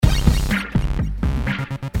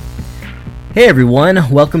Hey everyone,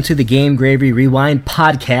 welcome to the Game Gravy Rewind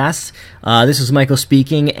podcast. This is Michael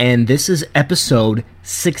speaking, and this is episode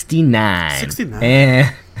 69.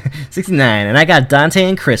 69, and I got Dante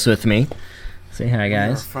and Chris with me. Say hi,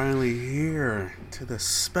 guys. We're finally here to the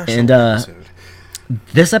special episode.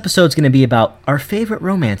 This episode's going to be about our favorite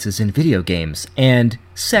romances in video games, and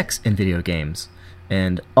sex in video games,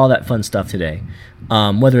 and all that fun stuff today.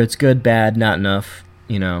 Whether it's good, bad, not enough,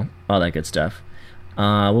 all that good stuff.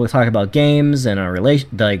 We'll talk about games and our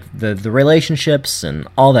the relationships and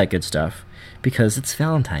all that good stuff because it's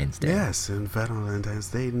Valentine's Day. Yes, and Valentine's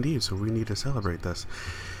Day indeed. So we need to celebrate this.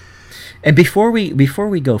 And before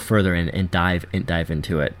we go further and dive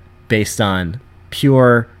into it, based on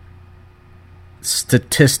pure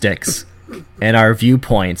statistics and our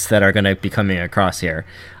viewpoints that are going to be coming across here,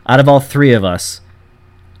 out of all three of us,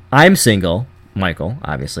 I'm single. Michael,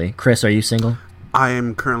 obviously. Chris, are you single? I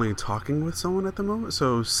am currently talking with someone at the moment,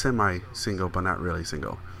 so semi-single, but not really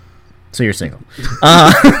single. So you're single.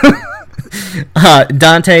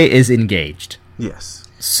 Dante is engaged. Yes.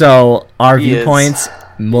 So our viewpoints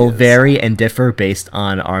will vary and differ based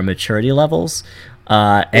on our maturity levels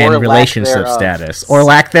and relationship status, or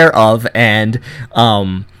lack thereof, and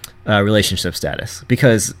relationship status.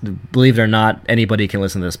 Because, believe it or not, anybody can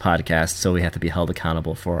listen to this podcast, so we have to be held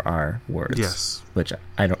accountable for our words. Yes. Which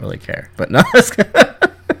I don't really care, but no.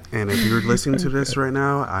 And if you're listening to this right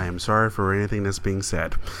now, I am sorry for anything that's being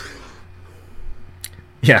said.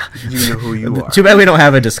 Yeah. You know who you are. Too bad we don't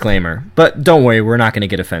have a disclaimer. But don't worry, we're not going to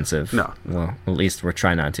get offensive. No. Well, at least we're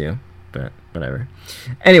trying not to, but whatever.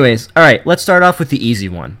 Anyways, all right, let's start off with the easy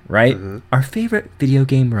one, right? Mm-hmm. Our favorite video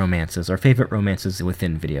game romances, our favorite romances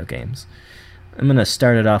within video games. I'm going to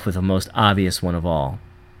start it off with the most obvious one of all.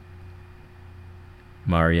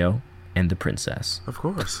 Mario and the princess. Of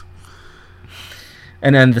course.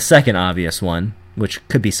 And then the second obvious one, which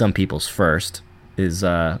could be some people's first, is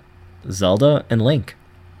Zelda and Link.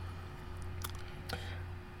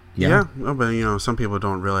 Yeah, but some people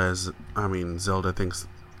don't realize. I mean,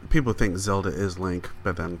 people think Zelda is Link,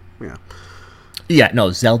 but then Yeah,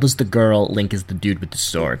 no, Zelda's the girl, Link is the dude with the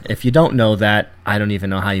sword. If you don't know that, I don't even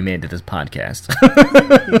know how you made it to this podcast.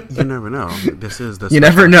 You never know. This is the You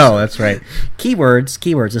never know, that's right.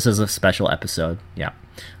 Keywords, this is a special episode. Yeah.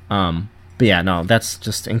 But yeah, no, that's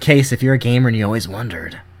just in case if you're a gamer and you always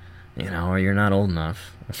wondered, or you're not old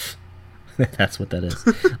enough. That's what that is.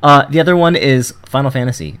 The other one is Final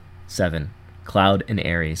Fantasy VII, Cloud and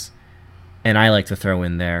Ares. And I like to throw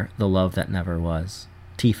in there the love that never was.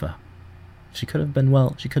 Tifa. She could have done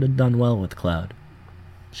well with Cloud.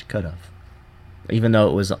 She could have. Even though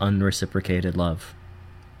it was unreciprocated love.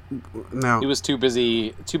 No. He was too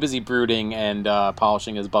busy brooding and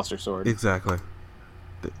polishing his Buster Sword. Exactly.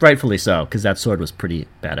 Rightfully so, because that sword was pretty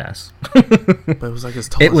badass. But it was like his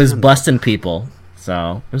tallest It was busting people.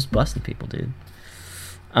 So, it was busting people, dude.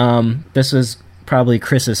 This was probably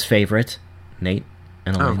Chris's favorite, Nate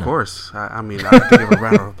and Elena. Oh, of course. I mean, I have to give a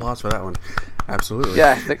round of applause for that one. Absolutely.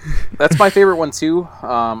 Yeah, that's my favorite one too.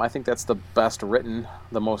 I think that's the best written,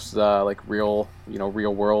 the most real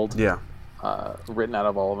world. Yeah. Written out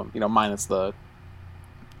of all of them. Minus the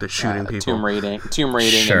shooting people, tomb raiding,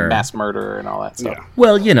 sure. And mass murder and all that stuff. Yeah.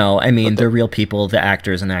 Well, they're real people. The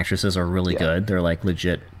actors and actresses are really good. They're like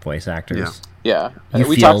legit voice actors. Yeah. You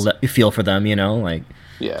feel for them.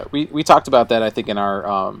 Yeah, we talked about that. I think in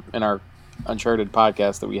our Uncharted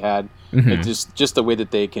podcast that we had. Mm-hmm. Just the way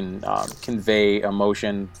that they can convey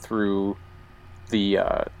emotion through the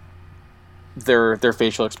their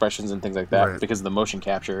facial expressions and things like that, right. Because the motion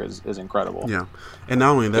capture is incredible. Yeah, and not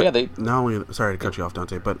only that, sorry to cut you off,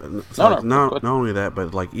 Dante, but not only that,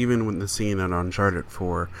 but like even when the scene in Uncharted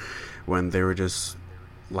 4, when they were just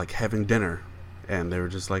like having dinner, and they were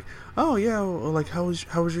just like, oh yeah, well, like how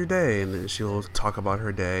was your day, and then she'll talk about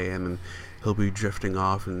her day, and then he'll be drifting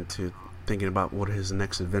off into thinking about what his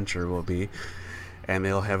next adventure will be, and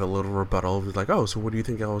they'll have a little rebuttal. It's like, oh, so what do you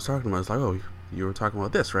think I was talking about? It's like, oh, you were talking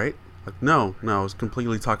about this, right? Like, no, I was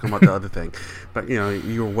completely talking about the other thing. But,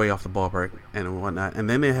 you were way off the ballpark and whatnot. And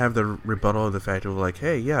then they have the rebuttal of the fact of like,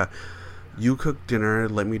 hey, yeah, you cook dinner,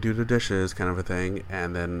 let me do the dishes kind of a thing.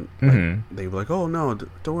 And then they were like, oh, no,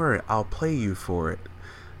 don't worry, I'll play you for it.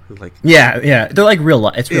 Like, yeah, they're like real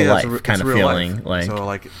life. It's real life kind of feeling. Life. Like, so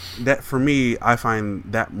like that for me, I find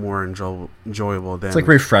that more enjoyable than it's like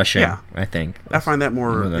refreshing. Yeah, I think I find that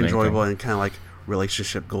more enjoyable and kind of like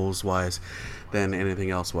relationship goals wise than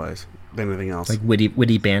anything else. Like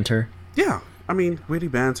witty banter. Yeah, I mean witty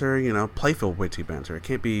banter. Playful witty banter. It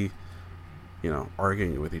can't be,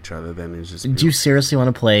 arguing with each other. Then it's just. Do you seriously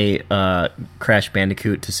want to play Crash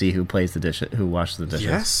Bandicoot to see who plays the dish? Who washes the dishes?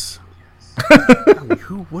 Yes. I mean,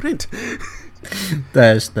 who wouldn't?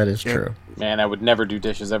 That is true. Man, I would never do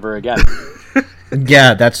dishes ever again.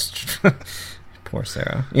 Yeah, that's poor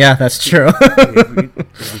Sarah. Yeah, that's true.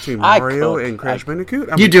 Between Mario and Crash Bandicoot,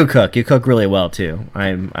 you do cook. You cook really well too.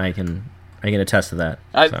 I can attest to that.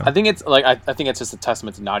 I think it's like I think it's just a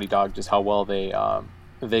testament to Naughty Dog, just how well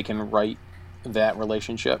they can write that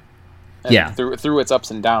relationship. And through its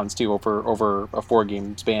ups and downs too, over a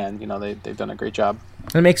 4-game span, they've done a great job.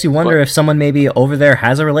 It makes you wonder if someone maybe over there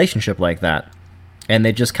has a relationship like that, and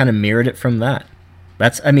they just kind of mirrored it from that.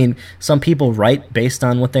 Some people write based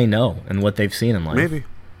on what they know and what they've seen in life. Maybe.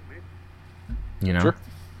 Sure.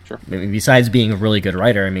 Besides being a really good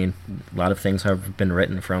writer, a lot of things have been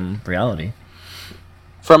written from reality.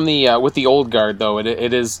 From the with the old guard though,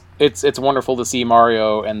 it's wonderful to see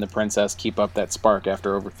Mario and the princess keep up that spark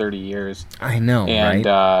after over 30 years. I know, and,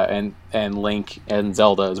 right? And Link and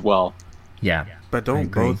Zelda as well. Yeah, but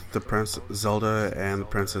don't both the Zelda and the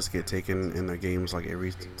princess get taken in the games like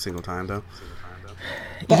every single time though?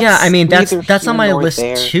 That's on my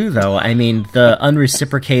list too, though. The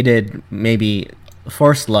unreciprocated, maybe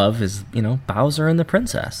forced love is Bowser and the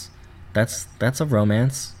princess. That's a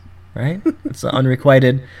romance. Right? It's an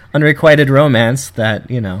unrequited romance that,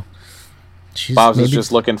 Bowser's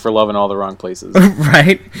just looking for love in all the wrong places.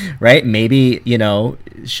 Right? Maybe,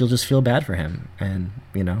 she'll just feel bad for him and,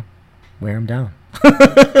 wear him down.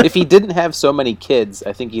 If he didn't have so many kids,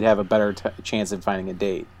 I think he'd have a better chance of finding a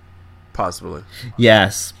date. Possibly.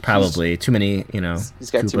 Yes, probably. Too many,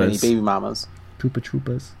 He's got too many baby mamas. Koopa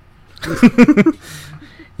Troopas.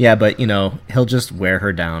 Yeah, but, he'll just wear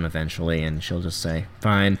her down eventually, and she'll just say,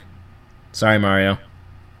 fine. Sorry, Mario.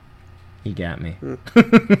 He got me.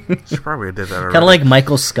 She probably did that already. Kind of like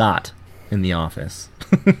Michael Scott in The Office.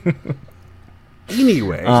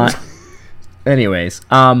 Anyways,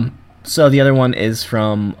 so the other one is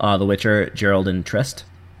from The Witcher, Gerald and Trist.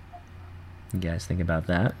 You guys think about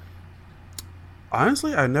that?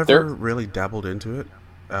 Honestly, I never really dabbled into it.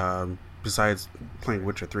 Besides playing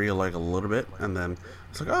Witcher 3 like a little bit, and then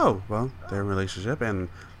it's like, oh, well, their relationship, and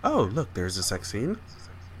oh, look, there's a sex scene.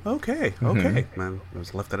 Okay, man, I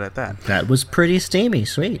was left it at that. That was pretty steamy,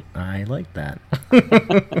 sweet. I like that.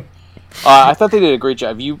 I thought they did a great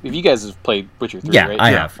job. If you guys have played Witcher 3, right? I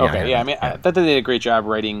have. Okay, I thought they did a great job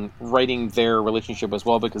writing their relationship as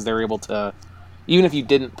well, because they're able to, even if you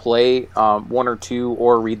didn't play 1 or 2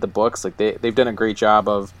 or read the books, like they've done a great job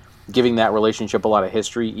of giving that relationship a lot of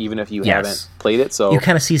history, even if you haven't played it. So you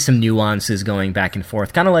kind of see some nuances going back and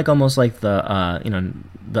forth, kind of like almost like the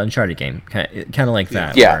the Uncharted game, kind of like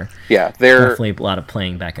that. Yeah, they're definitely a lot of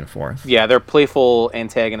playing back and forth. Yeah, their playful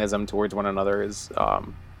antagonism towards one another is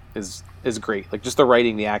great. Like just the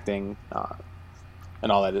writing, the acting, and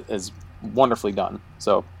all that is wonderfully done.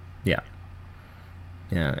 So yeah,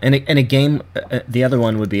 and a game. The other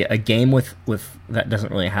one would be a game with that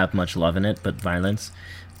doesn't really have much love in it, but violence.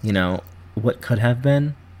 What could have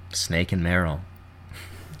been Snake and Meryl.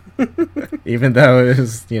 Even though it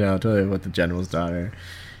was, totally with the general's daughter.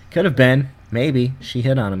 Could have been. Maybe. She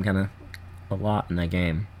hit on him kind of a lot in that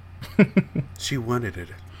game. She wanted it.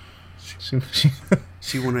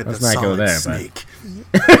 She wanted Let's the not solid go there, snake.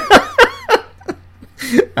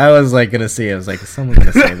 I was like going to see it. I was like, is someone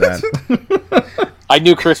going to say that? I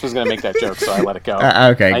knew Chris was going to make that joke, so I let it go.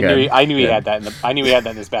 Okay, good. I knew he had that. I knew he had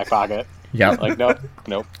that in his back pocket. Yeah. Like nope.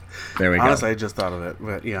 There we go. Honestly, I just thought of it,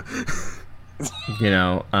 but yeah.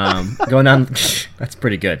 Going on. That's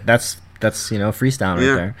pretty good. That's freestyle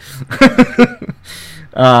right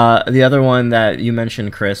there. The other one that you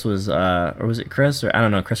mentioned, Chris, was or was it Chris or I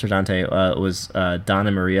don't know, Chris or Dante? Was Don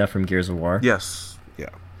and Maria from Gears of War? Yes.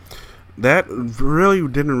 Yeah. That really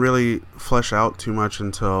didn't flesh out too much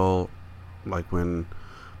until like when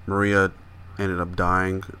Maria ended up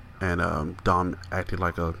dying. And Dom acted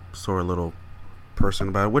like a sore little person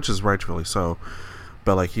about it, which is rightfully so.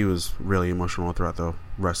 But like he was really emotional throughout the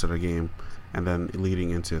rest of the game, and then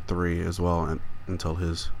leading into 3 as well, and until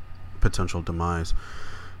his potential demise.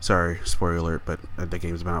 Sorry, spoiler alert, but the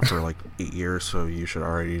game's been out for like 8 years, so you should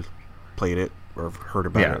already played it or heard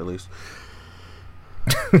about it at least.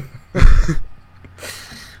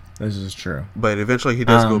 This is true. But eventually he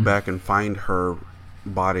does go back and find her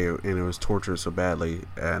body, and it was tortured so badly,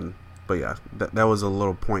 but yeah, that was a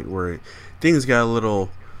little point where things got a little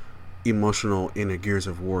emotional in a Gears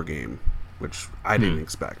of War game, which I didn't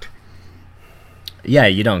expect. Yeah,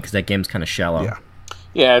 you don't, because that game's kind of shallow.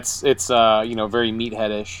 Yeah, it's very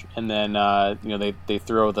meatheadish, and then they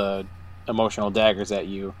throw the emotional daggers at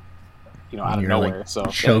you, out of nowhere. Like so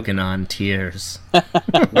choking on tears.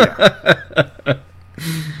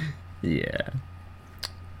 Yeah. Let's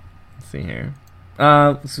see here.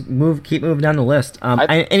 let's keep moving down the list.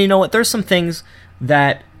 And you know what? There's some things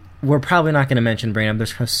that we're probably not going to mention, Brandon.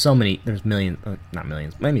 There's millions, not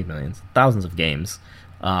millions, maybe millions, thousands of games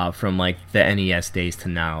from like the NES days to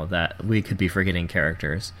now that we could be forgetting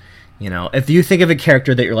characters. You know, if you think of a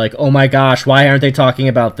character that you're like, oh my gosh, why aren't they talking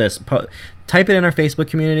about this? Type it in our Facebook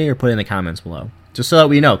community or put it in the comments below, just so that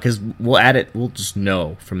we know, because we'll add it. We'll just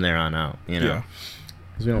know from there on out. You know,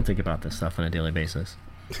 because we don't think about this stuff on a daily basis.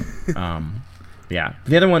 Yeah.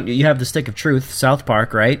 The other one, you have the Stick of Truth, South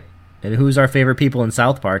Park, right? And who's our favorite people in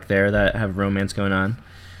South Park there that have romance going on?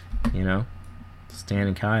 You know, Stan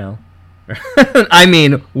and Kyle. I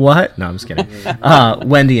mean, what? No, I'm just kidding.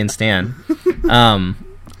 Wendy and Stan.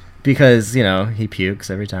 Because, you know, he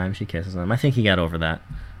pukes every time she kisses him. I think he got over that.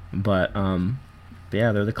 But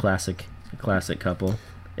yeah, they're the classic couple.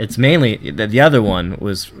 It's mainly the other one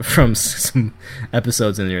was from some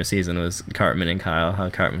episodes in the season was Cartman and Kyle. How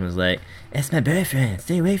Cartman was like, "It's my boyfriend,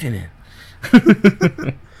 stay away from him."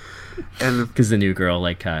 And because the new girl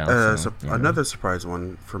liked Kyle. Another surprise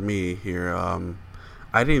one for me here.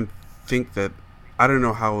 I didn't think that. I don't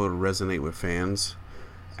know how it would resonate with fans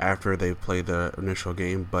after they play the initial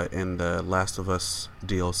game, but in the Last of Us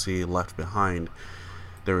DLC Left Behind,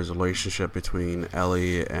 there was a relationship between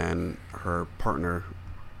Ellie and her partner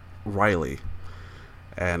Riley,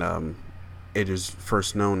 and it is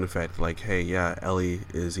first known the fact like, hey, yeah, Ellie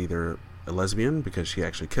is either a lesbian because she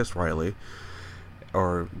actually kissed Riley,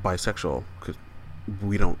 or bisexual because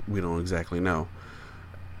we don't exactly know.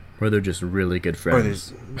 Or they're just really good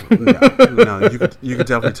friends. No, you could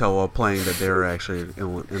definitely tell while playing that they're actually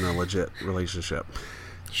in a legit relationship.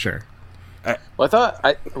 Sure. Well,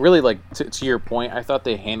 I really like to your point. I thought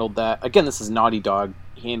they handled that. Again, this is Naughty Dog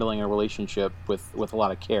handling a relationship with a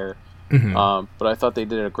lot of care. Mm-hmm. But I thought they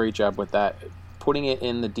did a great job with that, putting it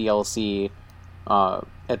in the DLC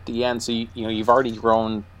at the end. So you know you've already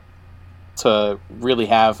grown to really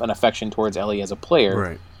have an affection towards Ellie as a player,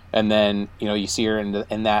 right? And then you know you see her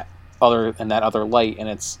in that other light, and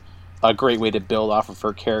it's a great way to build off of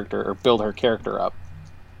her character or build her character up,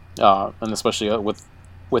 and especially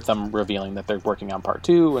with them revealing that they're working on part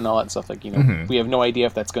 2 and all that stuff. Like, you know, mm-hmm. we have no idea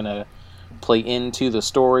if that's going to play into the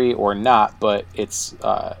story or not, but it's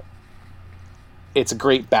a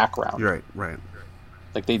great background. Right.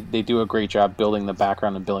 Like they do a great job building the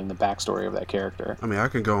background and building the backstory of that character. I mean, I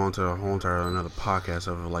could go on to a whole entire another podcast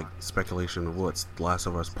of like speculation of what's Last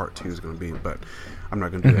of Us Part 2 is going to be, but I'm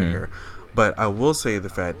not going to do that here. But I will say the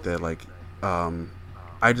fact that like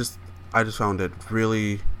I just found it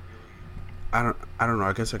really, I don't know,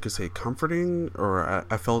 I guess I could say comforting, or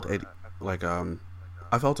I felt it like I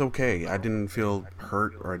felt okay. I didn't feel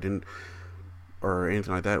hurt or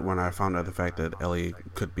anything like that when I found out the fact that Ellie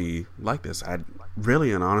could be like this. I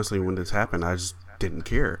really and honestly, when this happened, I just didn't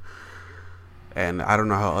care. And I don't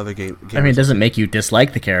know how other games. I mean, it doesn't make you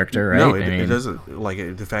dislike the character, right? No, it doesn't.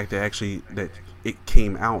 Like the fact that it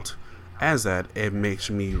came out as that, it makes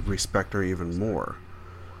me respect her even more.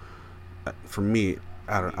 For me,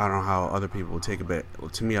 I don't know how other people would take it, but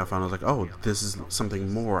to me, I found, I was like, oh, this is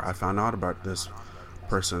something more. I found out about this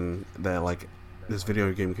person that, like, this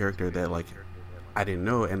video game character that, like, I didn't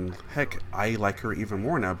know, and heck, I like her even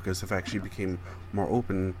more now because the fact she became more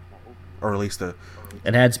open, or at least it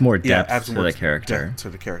adds more depth to the character. Depth to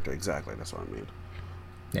the character, exactly. That's what I mean.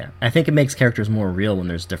 Yeah, I think it makes characters more real when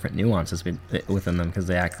there's different nuances within them because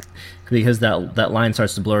that line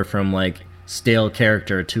starts to blur from like stale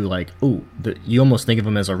character to like, ooh, you almost think of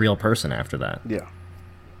them as a real person after that. Yeah,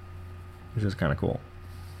 which is kind of cool.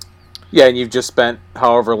 Yeah, and you've just spent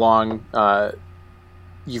however long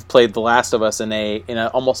you've played The Last of Us in a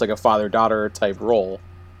almost like a father-daughter type role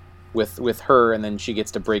with her, and then she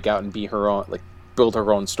gets to break out and be her own, like build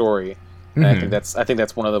her own story. And I think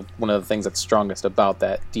that's one of the things that's strongest about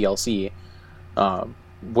that DLC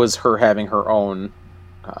was her having her own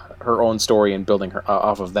story and building her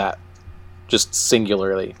off of that, just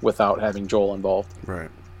singularly without having Joel involved.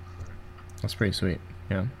 Right. That's pretty sweet.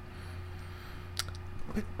 Yeah.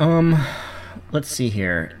 Let's see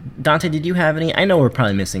here. Dante, did you have any? I know we're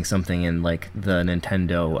probably missing something in like the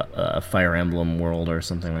Nintendo Fire Emblem world or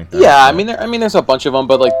something like that. Yeah, I mean, there's a bunch of them,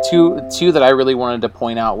 but like two that I really wanted to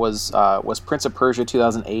point out was Prince of Persia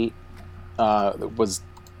 2008. Was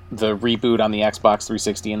the reboot on the Xbox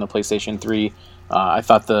 360 and the PlayStation 3. I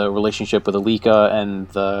thought the relationship with Alika and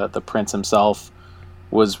the prince himself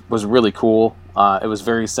was really cool. It was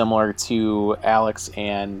very similar to Alex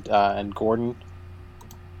and Gordon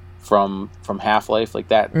from Half-Life, like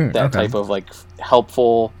that okay. Type of like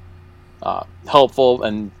helpful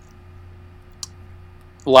and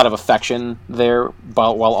a lot of affection there,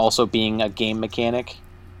 but while also being a game mechanic.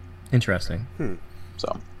 Interesting.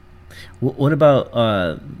 So. What about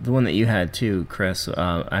the one that you had too, Chris?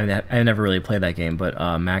 I never really played that game,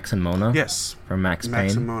 but Max and Mona. Yes, from Max Payne.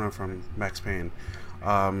 Max and Mona from Max Payne.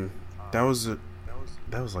 That was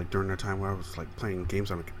like during the time where I was like playing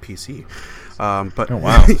games on a PC. But oh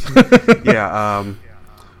wow, yeah.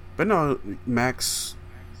 But no, Max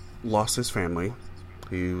lost his family.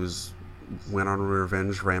 He went on a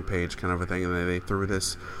revenge rampage kind of a thing, and then they threw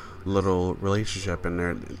this little relationship in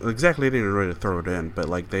there. Exactly, they didn't really throw it in, but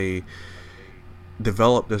like they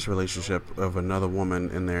developed this relationship of another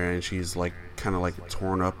woman in there, and she's like kind of like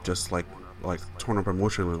torn up, just like torn up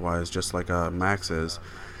emotionally wise, just like Max is.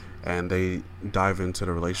 And they dive into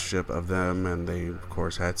the relationship of them, and they of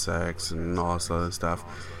course had sex and all this other stuff.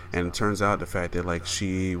 And it turns out the fact that like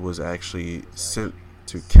she was actually sent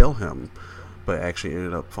to kill him, but actually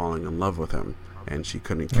ended up falling in love with him, and she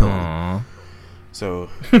couldn't kill him. So,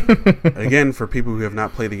 again, for people who have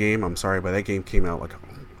not played the game, I'm sorry, but that game came out like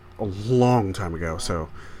a long time ago, so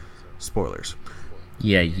spoilers.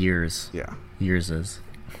 Yeah, years. Yeah. Years is.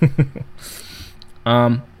 Do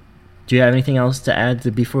you have anything else to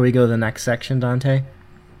add before we go to the next section, Dante?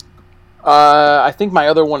 I think my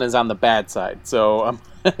other one is on the bad side, so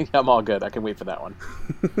I'm all good. I can wait for that one.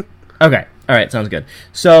 Okay. All right, sounds good.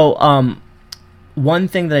 So, one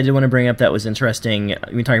thing that I did want to bring up that was interesting,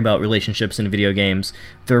 we're talking about relationships in video games.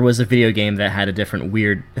 There was a video game that had a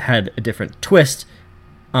different twist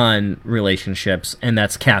on relationships, and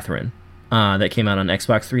that's Catherine, that came out on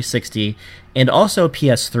Xbox 360 and also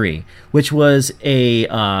PS3, which was a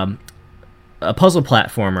puzzle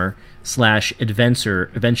platformer /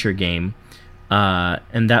 adventure game,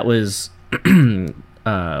 and that was who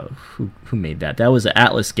made that? That was an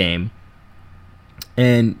Atlas game.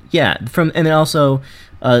 And yeah, and then also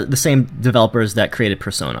the same developers that created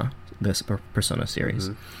Persona, this Persona series.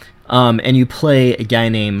 Mm-hmm. And you play a guy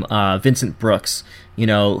named Vincent Brooks,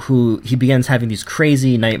 who he begins having these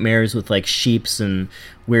crazy nightmares with like sheeps and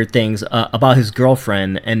weird things about his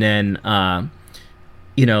girlfriend, and then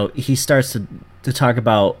he starts to talk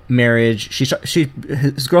about marriage.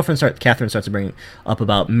 His girlfriend Catherine starts to bring up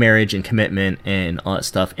about marriage and commitment and all that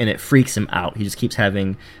stuff, and it freaks him out. He just keeps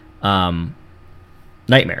having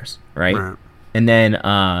nightmares, right? And then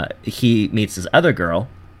he meets this other girl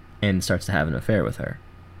and starts to have an affair with her,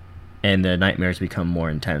 and the nightmares become more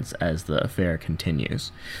intense as the affair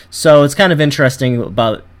continues. So it's kind of interesting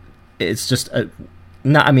about, it's just I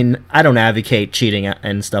don't advocate cheating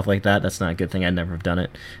and stuff like that. That's not a good thing. I'd never have done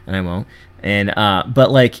it, and I won't. And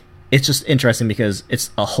but like, it's just interesting because it's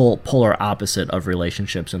a whole polar opposite of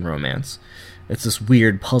relationships and romance. It's this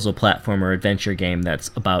weird puzzle platformer adventure game that's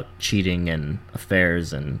about cheating and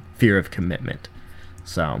affairs and fear of commitment.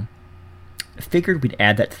 So I figured we'd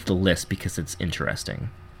add that to the list because it's interesting.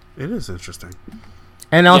 It is interesting.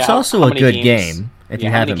 And it's also a good game if you haven't played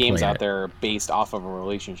it. How many games out there are based off of a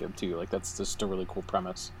relationship too? Like, that's just a really cool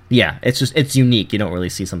premise. Yeah, it's unique. You don't really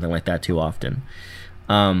see something like that too often.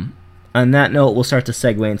 On that note, we'll start to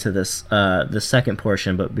segue into this the second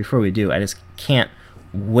portion. But before we do, I just can't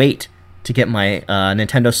wait to get my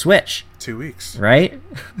Nintendo Switch. 2 weeks. Right?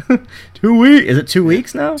 2 weeks? Is it 2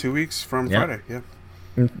 weeks now? 2 weeks from Friday, yeah.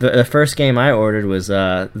 The first game I ordered was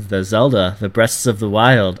the Zelda, the Breath of the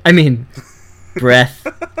Wild. Breath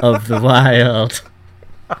of the Wild.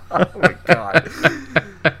 Oh my god.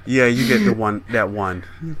 Yeah, you get that one.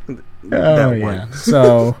 Yeah.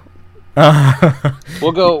 So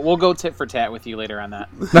we'll go tit for tat with you later on that.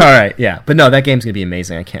 All right, yeah. But no, that game's going to be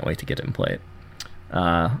amazing. I can't wait to get it and play it.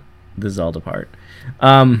 The Zelda part.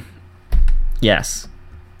 Yes.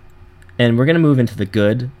 And we're going to move into the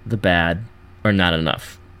good, the bad, or not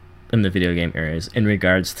enough in the video game areas in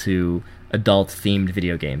regards to adult-themed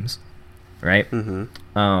video games. Right?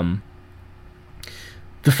 Mm-hmm.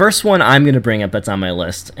 The first one I'm going to bring up that's on my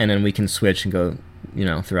list, and then we can switch and go,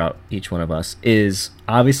 throughout each one of us, is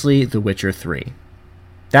obviously The Witcher 3.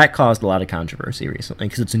 That caused a lot of controversy recently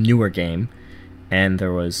because it's a newer game, and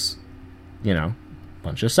there was, a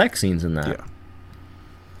bunch of sex scenes in that. Yeah.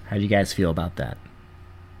 How do you guys feel about that?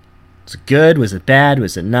 Was it good? Was it bad?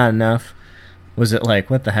 Was it not enough? Was it like,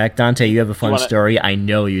 what the heck? Dante, you have a fun story, I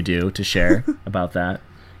know you do, to share about that.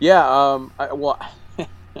 Yeah,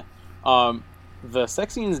 the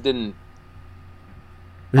sex scenes didn't...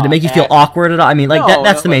 Did it make you feel awkward at all?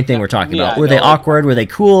 That's the main thing we're talking about. Were they awkward? Were they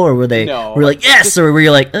cool? Or were they were like, yes? Or were you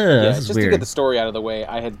like, this is just weird? To get the story out of the way,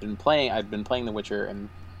 I'd been playing The Witcher, and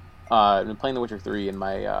I'd been playing The Witcher 3, and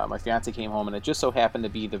my fiance came home, and it just so happened to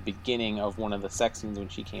be the beginning of one of the sex scenes when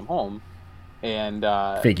she came home. And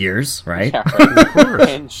figures, right? Yeah, right.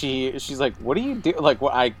 And she's like, "What do you do?" Like,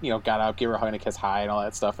 got out, gave her a hug and a kiss, hi, and all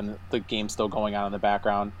that stuff, and the game's still going on in the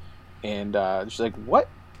background. and she's like, "What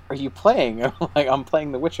are you playing?" I'm like, "I'm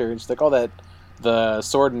playing The Witcher." And she's like, "Oh, the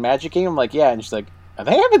sword and magic game." I'm like, "Yeah." And she's like, "Are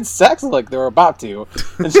they having sex?" I'm like, "They're about to."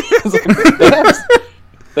 And she's like,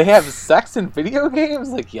 they have sex in video games?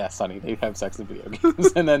 Like, yes, honey, they have sex in video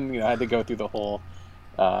games. And then, I had to go through the whole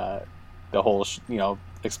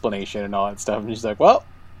explanation and all that stuff. And she's like, "Well,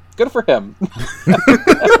 good for him."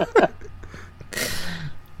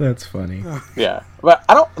 That's funny. Yeah, but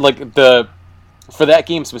I don't for that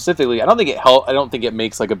game specifically. I don't think it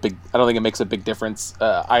makes I don't think it makes a big difference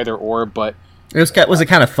either or. But was it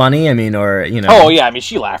kind of funny? I mean, or Oh yeah, I mean,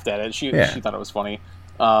 she laughed at it. She thought it was funny.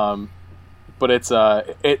 But it's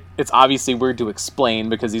obviously weird to explain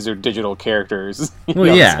because these are digital characters.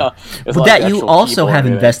 Well, yeah, but that you also have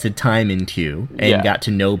invested time into and got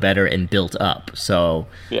to know better and built up. So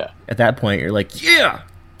yeah, at that point you're like, yeah,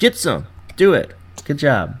 get some, do it, good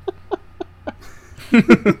job.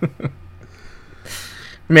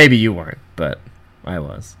 Maybe you weren't, but I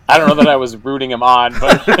was. I don't know that I was rooting him on,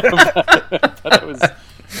 but it was.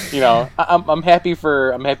 I'm happy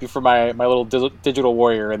for my little digital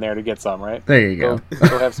warrior in there to get some, right? There you go.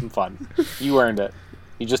 Go have some fun. You earned it.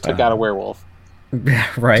 You just took out a werewolf.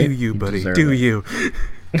 Right? Do you, buddy? Do you?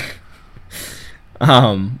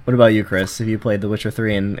 What about you, Chris? Have you played The Witcher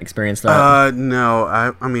 3 and experienced that?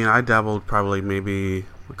 No. I mean, I dabbled probably maybe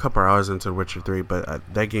a couple hours into The Witcher 3, but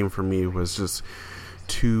that game for me was just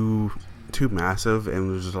too massive, and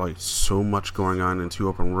there's just like so much going on in two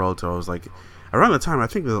open world. So I was like, around the time, I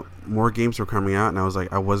think the more games were coming out, and I was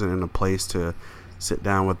like, I wasn't in a place to sit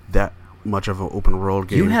down with that much of an open world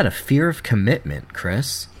game. You had a fear of commitment,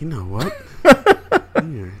 Chris. You know what?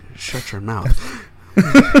 Shut your mouth.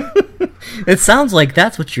 It sounds like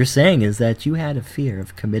that's what you're saying, is that you had a fear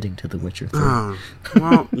of committing to The Witcher 3.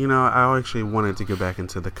 Well, I actually wanted to go back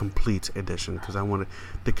into the complete edition because I wanted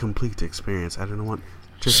the complete experience. I didn't want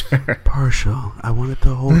just partial. I wanted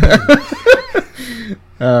the whole thing.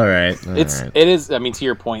 All right. It is. I mean, to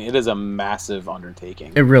your point, it is a massive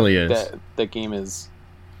undertaking. It really is. That game is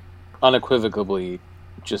unequivocally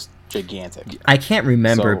just gigantic. I can't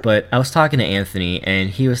remember, but I was talking to Anthony,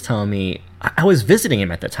 and he was telling me I was visiting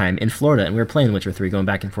him at the time in Florida, and we were playing Witcher 3, going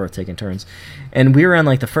back and forth, taking turns, and we were on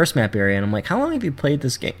like the first map area, and I'm like, "How long have you played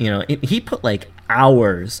this game?" He put like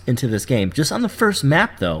hours into this game just on the first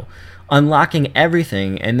map, though, unlocking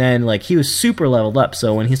everything, and then like he was super leveled up.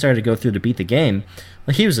 So when he started to go through to beat the game,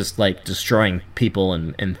 like he was just like destroying people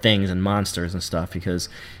and things and monsters and stuff because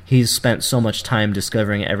he's spent so much time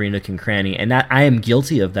discovering every nook and cranny. And that I am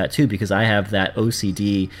guilty of that too, because I have that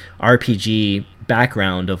OCD RPG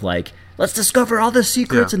background of like, let's discover all the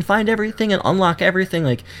secrets and find everything and unlock everything.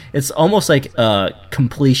 Like it's almost like a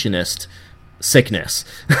completionist sickness.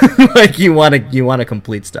 Like you want to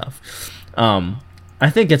complete stuff. I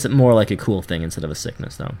think it's more like a cool thing instead of a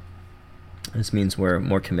sickness, though. This means we're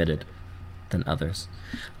more committed than others.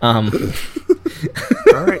 All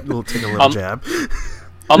right, we'll take a little jab.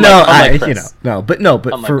 But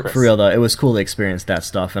for real though, it was cool to experience that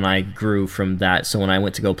stuff, and I grew from that. So when I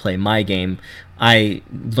went to go play my game, I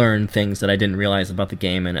learned things that I didn't realize about the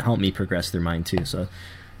game, and it helped me progress through mine too. So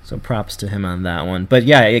props to him on that one. But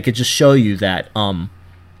yeah, it could just show you that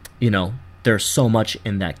there's so much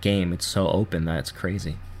in that game. It's so open that it's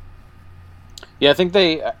crazy. Yeah, I think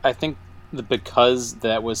that because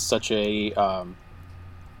that was such a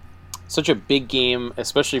big game,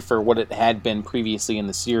 especially for what it had been previously in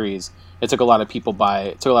the series, it took a lot of people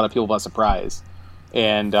by surprise,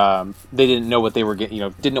 and they didn't know what they were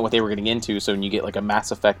getting into. So when you get like a Mass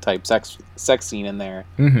Effect type sex scene in there,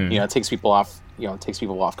 it takes people off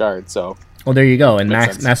guard. So well, there you go. And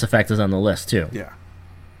Mass Effect is on the list too. Yeah.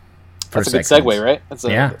 That's a good segue, right? It's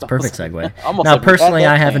a perfect segue. Now, personally,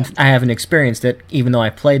 I haven't experienced it, even though I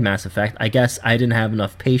played Mass Effect. I guess I didn't have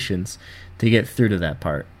enough patience to get through to that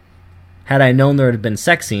part. Had I known there had been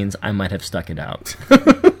sex scenes, I might have stuck it out.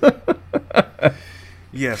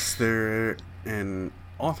 Yes, they're in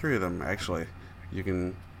all three of them, actually. You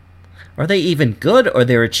can... Are they even good, or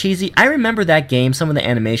they were cheesy? I remember that game, some of the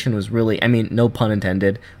animation was really, I mean, no pun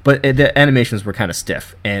intended, but the animations were kind of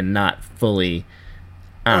stiff and not fully...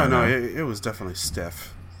 It was definitely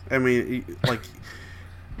stiff. I mean, like,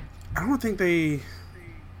 I don't think they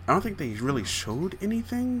really showed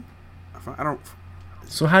anything.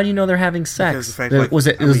 So how do you know they're having sex? Was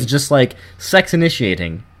it just like sex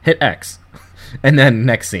initiating? Hit X, and then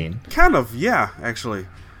next scene. Kind of, yeah. Actually,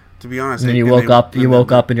 to be honest. And then you woke up,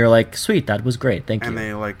 and you're like, "Sweet, that was great, thank you." And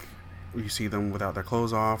they like, you see them without their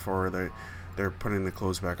clothes off, or they're putting the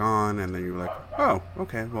clothes back on, and then you're like, "Oh,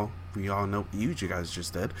 okay, well." We all know you guys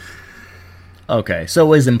just did. Okay, so it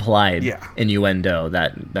was implied innuendo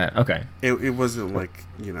that okay. It wasn't like,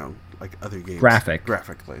 like other games.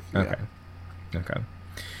 Graphically. Yeah. Okay.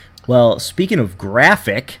 Well, speaking of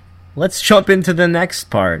graphic, let's jump into the next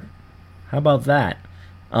part. How about that?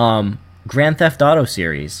 Grand Theft Auto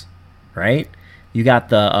series, right? You got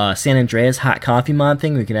the San Andreas hot coffee mod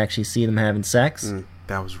thing. We can actually see them having sex.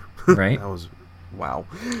 That was right. That was wow.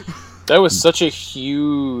 That was such a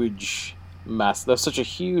huge mess. That was such a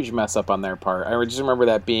huge mess up on their part. I just remember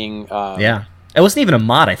that being. Yeah. It wasn't even a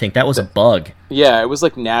mod, I think. That was a bug. Yeah, it was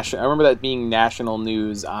like national. I remember that being national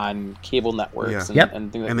news on cable networks. Yeah. And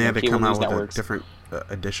they had to come out with networks. a different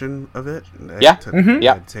edition of it. Yeah.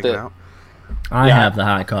 Take it out. I have the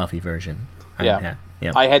hot coffee version. Yeah.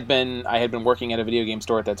 I had been working at a video game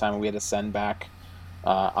store at that time, and we had to send back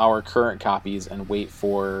our current copies and wait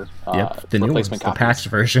for the new ones, copies. the patched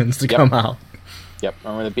versions to come out. Yep,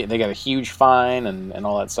 I remember they got a huge fine and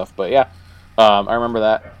all that stuff. But yeah. I remember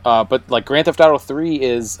that. But like Grand Theft Auto 3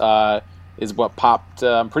 is what popped.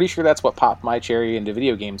 I'm pretty sure that's what popped my cherry into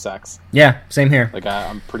video game sex. Yeah, same here. Like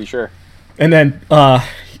I'm pretty sure. And then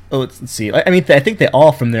let's see. I mean, I think they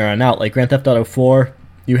all from there on out. Like Grand Theft Auto 4,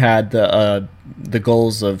 you had the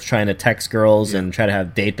goals of trying to text girls and try to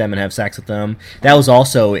date them and have sex with them. That was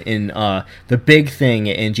also in the big thing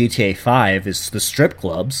in GTA 5 is the strip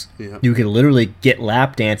clubs. Yeah. You could literally get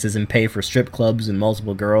lap dances and pay for strip clubs and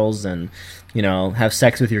multiple girls and have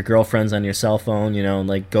sex with your girlfriends on your cell phone. And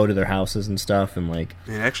like go to their houses and stuff and like.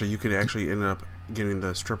 And actually, you could actually end up getting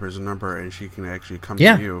the stripper's number and she can actually come to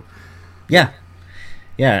you. Yeah.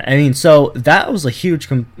 Yeah, I mean, so that was a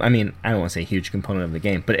huge. I don't want to say huge component of the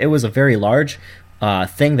game, but it was a very large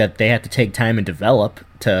thing that they had to take time and develop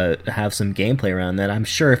to have some gameplay around that. I'm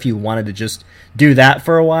sure if you wanted to just do that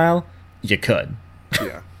for a while, you could.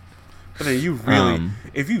 Yeah, but then you really,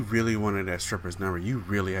 if you really wanted that stripper's number, you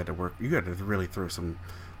really had to work. You had to really throw some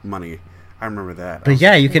money. I remember that. But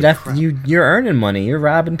yeah, you could have you're earning money. You're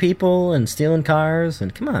robbing people and stealing cars,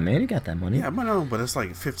 and come on, man, you got that money. Yeah, but it's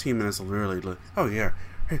like 15 minutes of literally. Oh yeah.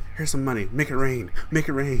 Here's some money. Make it rain. Make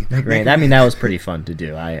it rain. Make it rain. I mean, that was pretty fun to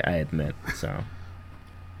do. I admit. So,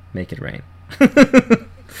 make it rain.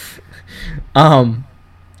 And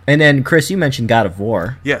then Chris, you mentioned God of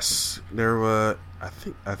War. Yes, there were.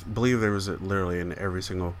 I believe there was literally in every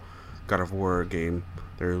single God of War game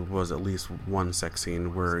there was at least one sex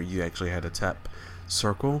scene where you actually had to tap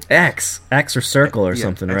circle, X or circle or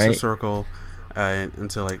something, X right? Or circle,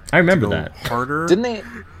 until like I remember that harder. Didn't they?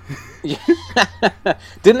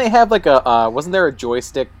 Didn't they have like a? Wasn't there a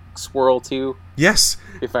joystick swirl too? Yes,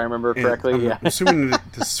 if I remember correctly. I'm assuming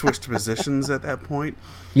to switch positions at that point.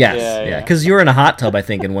 Yes, because you were in a hot tub, I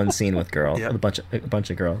think, in one scene with girls, yep. a bunch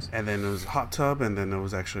of girls. And then there was a hot tub, and then there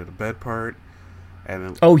was actually the bed part.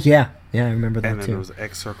 And then, I remember that too. And then there was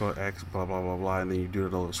X circle X blah blah blah blah, and then you do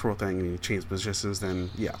the little swirl thing, and you change positions. Then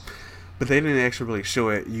but they didn't actually really show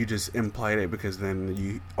it. You just implied it because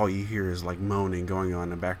then all you hear is like moaning going on in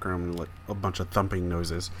the background, and like a bunch of thumping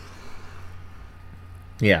noises.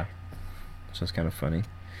 Yeah, which was kind of funny.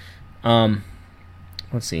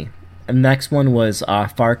 Let's see. The next one was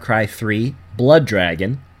Far Cry 3 Blood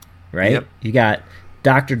Dragon, right? Yep. You got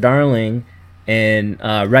Dr. Darling and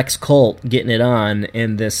Rex Colt getting it on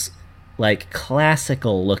in this like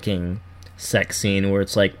classical looking sex scene where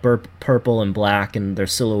it's like purple and black and they're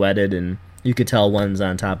silhouetted and you could tell one's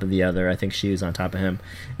on top of the other. I think she was on top of him,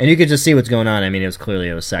 and you could just see what's going on. I mean, it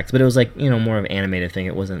was sex, but it was like more of an animated thing.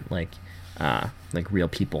 It wasn't like real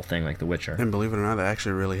people thing like The Witcher. And believe it or not, that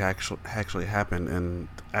actually happened in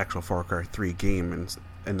the actual Far Cry 3 game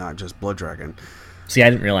and not just Blood Dragon. See, I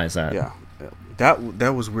didn't realize that. Yeah,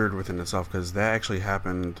 that was weird within itself because that actually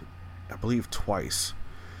happened, I believe, twice.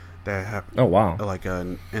 That happened. Oh wow! Like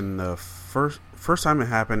in the first time it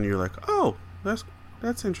happened, you're like, oh, that's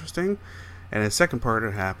interesting, and the second part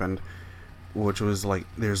it happened, which was like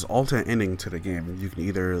there's alternate ending to the game. You can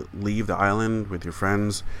either leave the island with your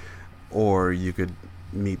friends, or you could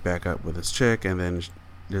meet back up with this chick, and then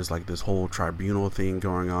there's like this whole tribunal thing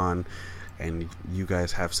going on, and you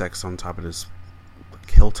guys have sex on top of this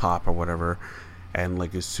hilltop or whatever, and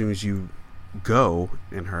like as soon as you go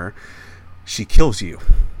in her, she kills you.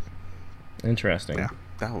 Interesting. Yeah,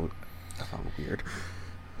 I thought weird.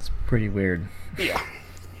 It's pretty weird. Yeah.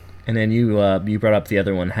 And then you brought up the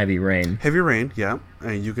other one, Heavy Rain. Heavy Rain, yeah,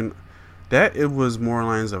 and you can. That it was more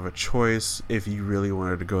lines of a choice if you really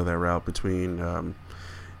wanted to go that route between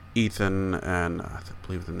Ethan and I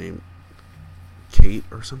believe the name Kate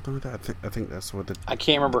or something like that. I think that's what I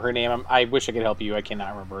can't remember her name. I wish I could help you. I cannot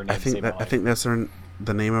remember her name. I think that's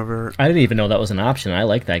the name of her. I didn't even know that was an option. I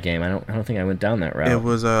like that game. I don't think I went down that route. It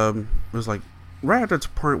was like right at the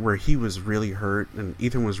point where he was really hurt and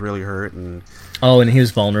Ethan was really hurt and and he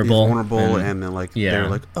was vulnerable, and then like they were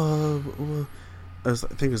like, I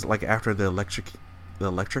think it was like after the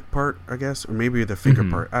electric part, I guess, or maybe the finger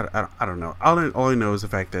part. I don't know. All I know is the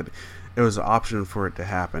fact that it was an option for it to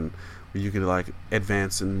happen, where you could like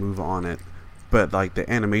advance and move on it, but like the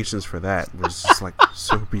animations for that was just like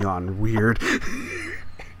so beyond weird.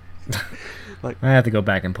 Like, I have to go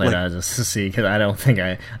back and play that just to see, because I think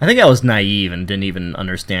I was naive and didn't even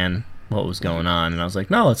understand what was going on, and I was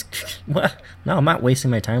like, no, I'm not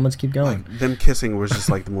wasting my time, let's keep going. Like, them kissing was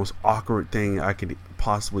just like the most awkward thing I could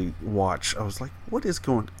possibly watch. I was like, what is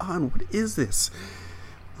going on? What is this?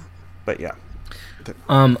 But yeah.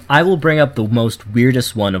 I will bring up the most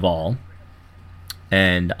weirdest one of all,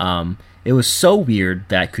 and it was so weird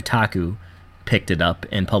that Kotaku picked it up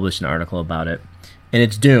and published an article about it, and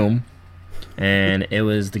it's Doom. And it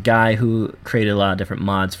was the guy who created a lot of different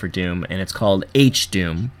mods for Doom, and it's called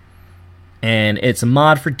H-Doom. And it's a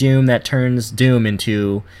mod for Doom that turns Doom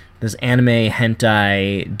into this anime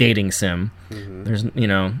hentai dating sim. There's,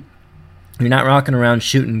 you're not rocking around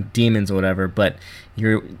shooting demons or whatever, but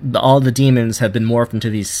all the demons have been morphed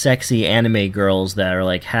into these sexy anime girls that are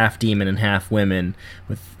like half demon and half women,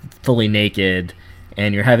 with fully naked.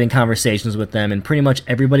 And you're having conversations with them, and pretty much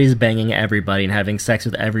everybody's banging everybody and having sex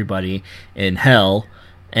with everybody in hell,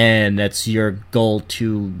 and that's your goal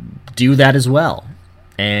to do that as well.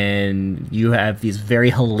 And you have these very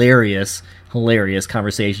hilarious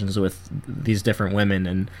conversations with these different women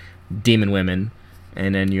and demon women,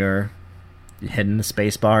 and then you're hitting the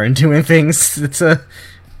space bar and doing things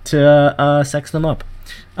to sex them up,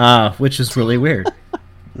 which is really weird.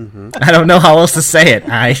 I don't know how else to say it.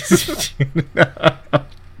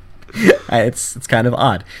 It's kind of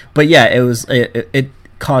odd, but yeah, it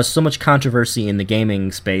caused so much controversy in the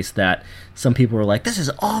gaming space that some people were like, "This is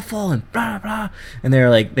awful," and blah blah. And they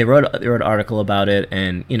wrote an article about it,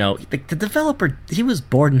 and the developer, he was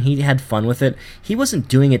bored and he had fun with it. He wasn't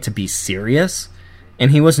doing it to be serious,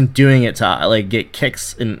 and he wasn't doing it to like get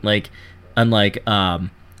kicks and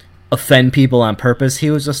offend people on purpose. He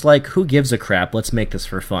was just like, who gives a crap? Let's make this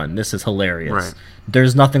for fun. This is hilarious. Right.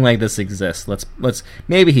 There's nothing like this exists. Let's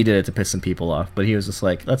maybe he did it to piss some people off, but he was just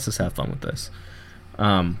like, let's just have fun with this.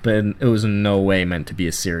 But it was in no way meant to be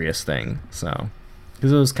a serious thing. So,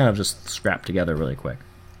 because it was kind of just scrapped together really quick.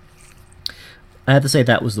 I have to say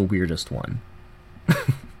that was the weirdest one.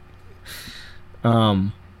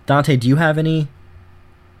 Dante, do you have any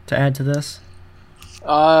to add to this?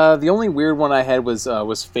 The only weird one I had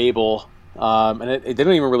was Fable, and it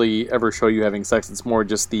didn't even really ever show you having sex. It's more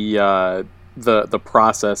just the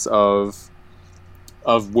process of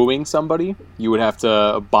wooing somebody. You would have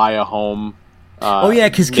to buy a home.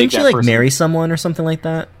 Because can't you like marry someone or something like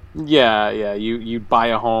that? Yeah. You'd buy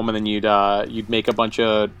a home, and then you'd make a bunch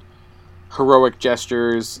of heroic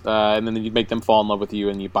gestures, and then you'd make them fall in love with you,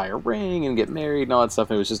 and you buy a ring and get married and all that stuff.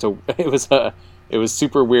 It was just it was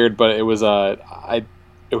super weird, but it was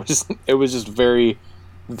just very,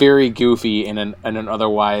 very goofy in an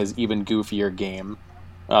otherwise even goofier game.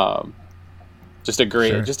 Just a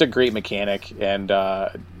great mechanic, and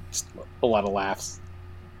just a lot of laughs.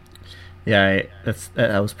 Yeah,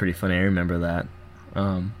 that was pretty funny. I remember that.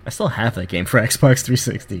 I still have that game for Xbox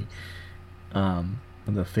 360.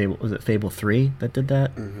 Was it Fable 3 that did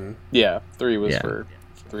that? Mm-hmm. Yeah, 3 was for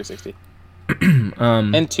 360.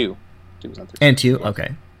 And 2. 2 was on 360. And 2?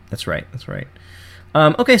 Okay. That's right.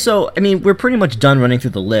 Okay, so, I mean, we're pretty much done running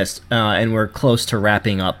through the list, and we're close to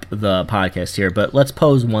wrapping up the podcast here, but let's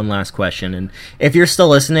pose one last question, and if you're still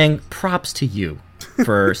listening, props to you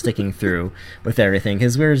for sticking through with everything,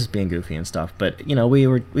 because we were just being goofy and stuff, but,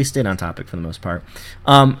 we stayed on topic for the most part.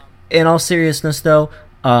 In all seriousness, though,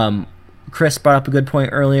 Chris brought up a good point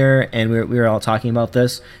earlier, and we were all talking about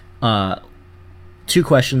this. 2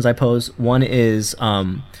 questions I pose. One is,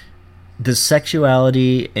 does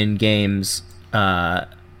sexuality in games,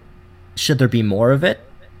 should there be more of it?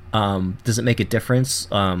 Does it make a difference,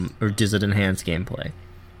 or does it enhance gameplay?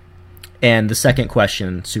 And the second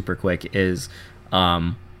question, super quick, is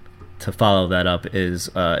to follow that up is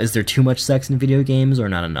there too much sex in video games or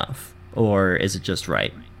not enough, or is it just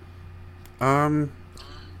right?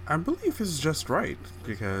 I believe it's just right,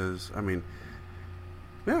 because I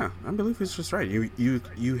believe it's just right.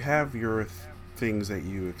 You have your things that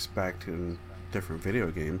you expect in different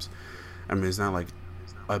video games. I mean, it's not like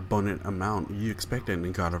abundant amount. You expect it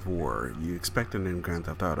in God of War. You expect it in Grand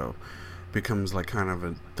Theft Auto. Becomes like kind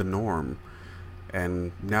of the norm,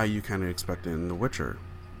 and now you kind of expect it in The Witcher.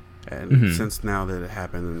 And since now that it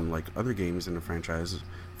happened in like other games in the franchises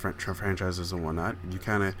and whatnot, you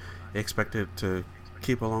kind of expect it to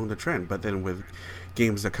keep along the trend. But then with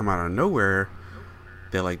games that come out of nowhere,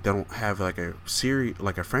 they don't have like a series,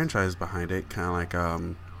 like a franchise behind it, kind of like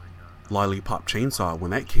Lollipop Chainsaw.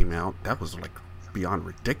 When that came out, that was like beyond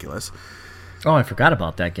ridiculous. Oh, I forgot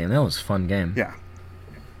about that game. That was a fun game. Yeah,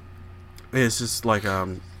 it's just like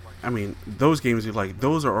I mean, those games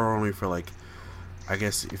those are only for like, I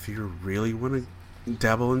guess if you really want to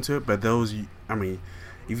dabble into it. But those, I mean,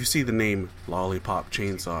 if you see the name Lollipop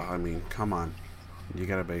Chainsaw, I mean, come on, you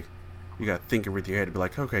gotta think it with your head to be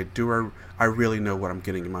like, okay, do I really know what I'm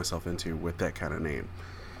getting myself into with that kind of name?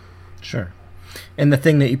 Sure. And the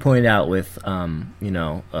thing that you pointed out with,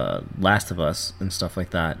 Last of Us and stuff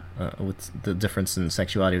like that, with the difference in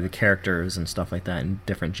sexuality of the characters and stuff like that, and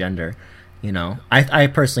different gender, I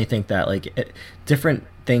personally think that different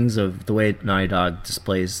things of the way Naughty Dog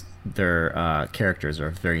displays their characters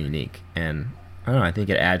are very unique, and I don't know, I think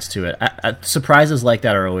it adds to it. Surprises like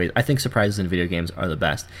that are always, I think surprises in video games are the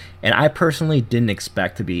best, and I personally didn't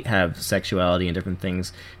expect to have sexuality and different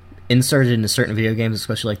things inserted into certain video games,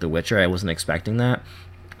 especially like The Witcher. I wasn't expecting that,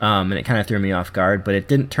 and it kind of threw me off guard, but it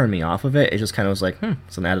didn't turn me off of it. It just kind of was like,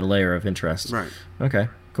 it's an added layer of interest. Right. Okay,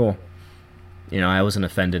 cool. I wasn't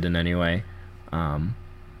offended in any way.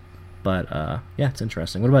 But yeah, it's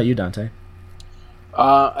interesting. What about you, Dante?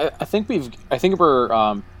 I think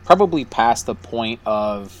we're probably past the point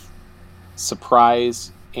of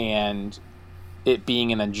surprise and it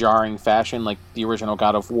being in a jarring fashion, like the original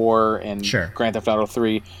God of War and Grand Theft Auto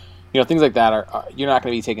 3. Things like that are you're not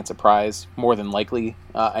going to be taking surprise more than likely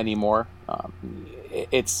anymore.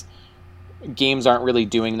 It's games aren't really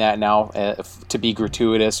doing that now to be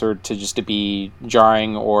gratuitous or to be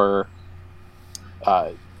jarring or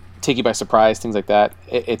take you by surprise, things like that.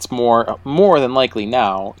 It's more than likely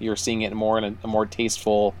now you're seeing it more in a more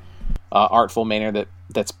tasteful, artful manner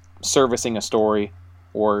that's servicing a story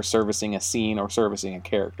or servicing a scene or servicing a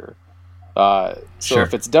character. So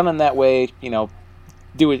if it's done in that way,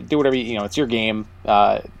 do whatever it's your game.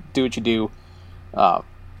 Do what you do.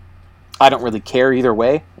 I don't really care either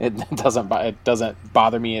way. It doesn't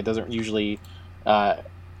bother me. It doesn't usually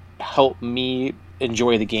help me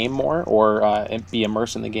enjoy the game more or be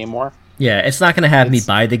immersed in the game more. Yeah, it's not going to have me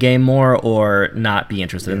buy the game more or not be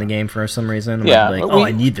interested in the game for some reason.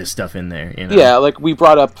 I need this stuff in there. Yeah, like we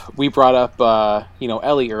brought up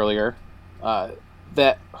Ellie earlier,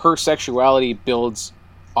 that her sexuality builds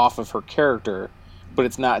off of her character, but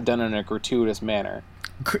it's not done in a gratuitous manner.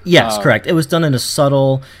 Yes, correct. It was done in a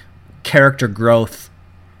subtle character growth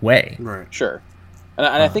way. Right. Sure. And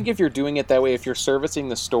I think if you're doing it that way, if you're servicing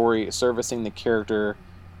the story, servicing the character,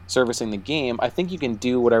 servicing the game, I think you can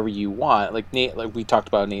do whatever you want. Like we talked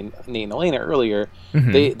about Nate and Elena earlier,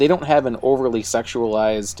 they don't have an overly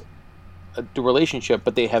sexualized relationship,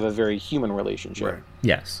 but they have a very human relationship. Right.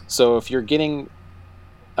 Yes. So if you're getting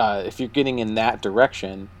in that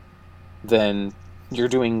direction, then you're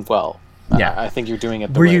doing well. Yeah, I think you're doing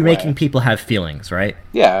it. Were you making people have feelings, right?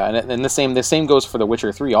 Yeah, and the same goes for The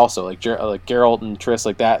Witcher 3 also. Like Geralt and Triss,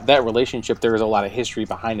 like that relationship. There is a lot of history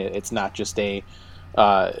behind it. It's not just a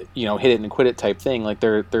hit it and quit it type thing. Like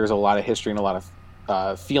there's a lot of history and a lot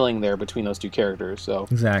of feeling there between those two characters. So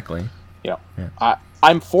exactly.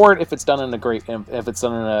 I'm for it if it's done if it's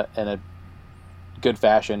done in a good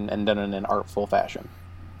fashion and done in an artful fashion.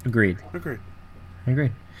 Agreed.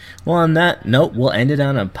 Well, on that note, we'll end it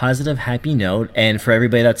on a positive, happy note. And for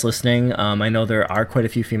everybody that's listening, I know there are quite a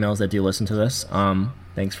few females that do listen to this.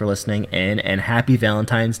 Thanks for listening in, and happy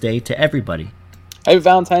Valentine's Day to everybody. Happy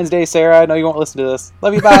Valentine's Day, Sarah. I know you won't listen to this.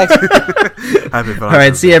 Love you. Bye. Happy Valentine's All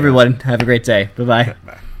right, see you, everyone. Have a great day. Bye-bye.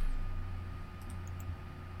 Bye.